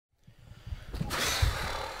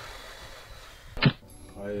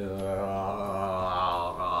Hey,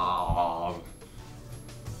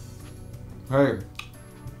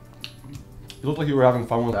 you look like you were having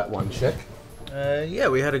fun with that one chick. Yeah,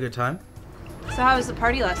 we had a good time. So how was the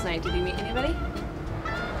party last night? Did you meet anybody?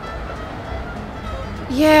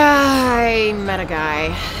 Yeah, I met a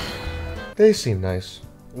guy. They seem nice.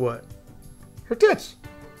 What? Her tits.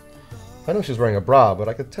 I know she's wearing a bra, but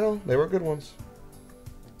I could tell they were good ones.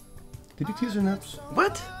 Did you tease her nips?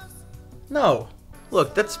 What? No.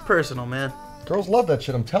 Look, that's personal, man. Girls love that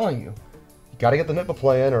shit, I'm telling you. You gotta get the nipple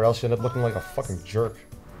play in or else you end up looking like a fucking jerk.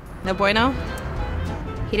 No bueno?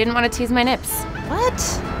 He didn't want to tease my nips.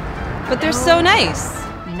 What? But they're so nice.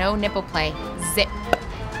 No nipple play. Zip.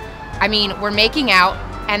 I mean, we're making out,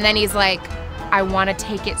 and then he's like, I want to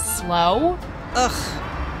take it slow.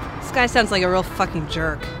 Ugh. This guy sounds like a real fucking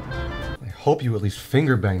jerk. I hope you at least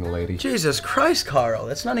finger bang the lady. Jesus Christ, Carl.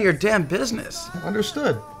 That's none of your damn business.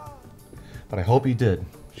 Understood. But I hope you did.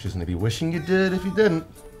 She's gonna be wishing you did if you didn't.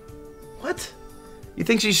 What? You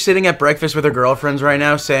think she's sitting at breakfast with her girlfriends right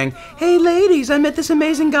now saying, hey ladies, I met this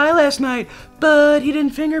amazing guy last night, but he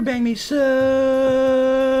didn't finger bang me, so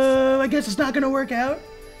I guess it's not gonna work out?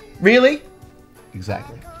 Really?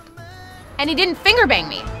 Exactly. And he didn't finger bang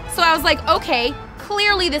me. So I was like, okay,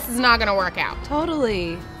 clearly this is not gonna work out.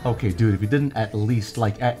 Totally. Okay, dude, if you didn't at least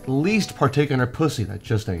partake in her pussy, that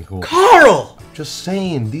just ain't cool. Carl! Just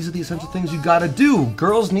saying, these are the essential things you gotta do.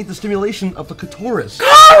 Girls need the stimulation of the clitoris.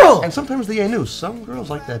 Carl! And sometimes the anus. Some girls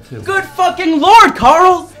like that too. Good fucking lord,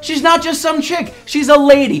 Carl! She's not just some chick. She's a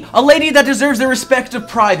lady. A lady that deserves the respect of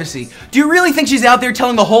privacy. Do you really think she's out there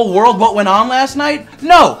telling the whole world what went on last night?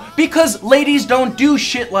 No, because ladies don't do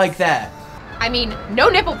shit like that. I mean, no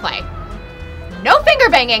nipple play, no finger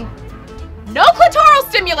banging, no clitoral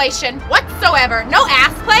stimulation whatsoever, no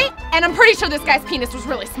ass play, and I'm pretty sure this guy's penis was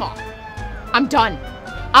really small. I'm done.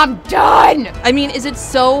 I'm done! I mean, is it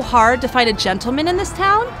so hard to find a gentleman in this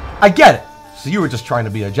town? I get it. So you were just trying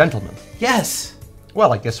to be a gentleman. Yes.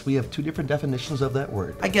 Well, I guess we have two different definitions of that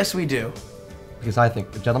word. I guess we do. Because I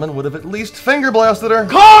think the gentleman would have at least finger blasted her.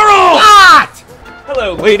 Carl! What?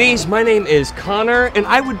 Hello, ladies. My name is Connor, and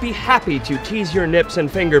I would be happy to tease your nips and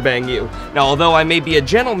finger bang you. Now, although I may be a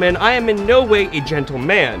gentleman, I am in no way a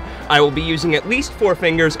gentleman. I will be using at least 4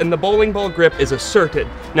 fingers, and the bowling ball grip is asserted.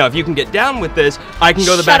 Now, if you can get down with this, I can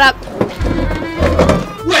go the back. Shut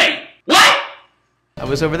up. Wait, what? I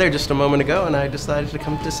was over there just a moment ago, and I decided to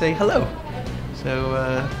come to say hello. So,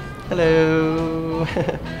 hello.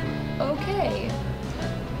 Okay.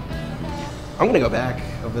 I'm gonna go back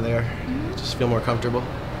over there. Just feel more comfortable.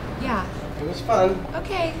 Yeah. It was fun.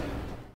 Okay.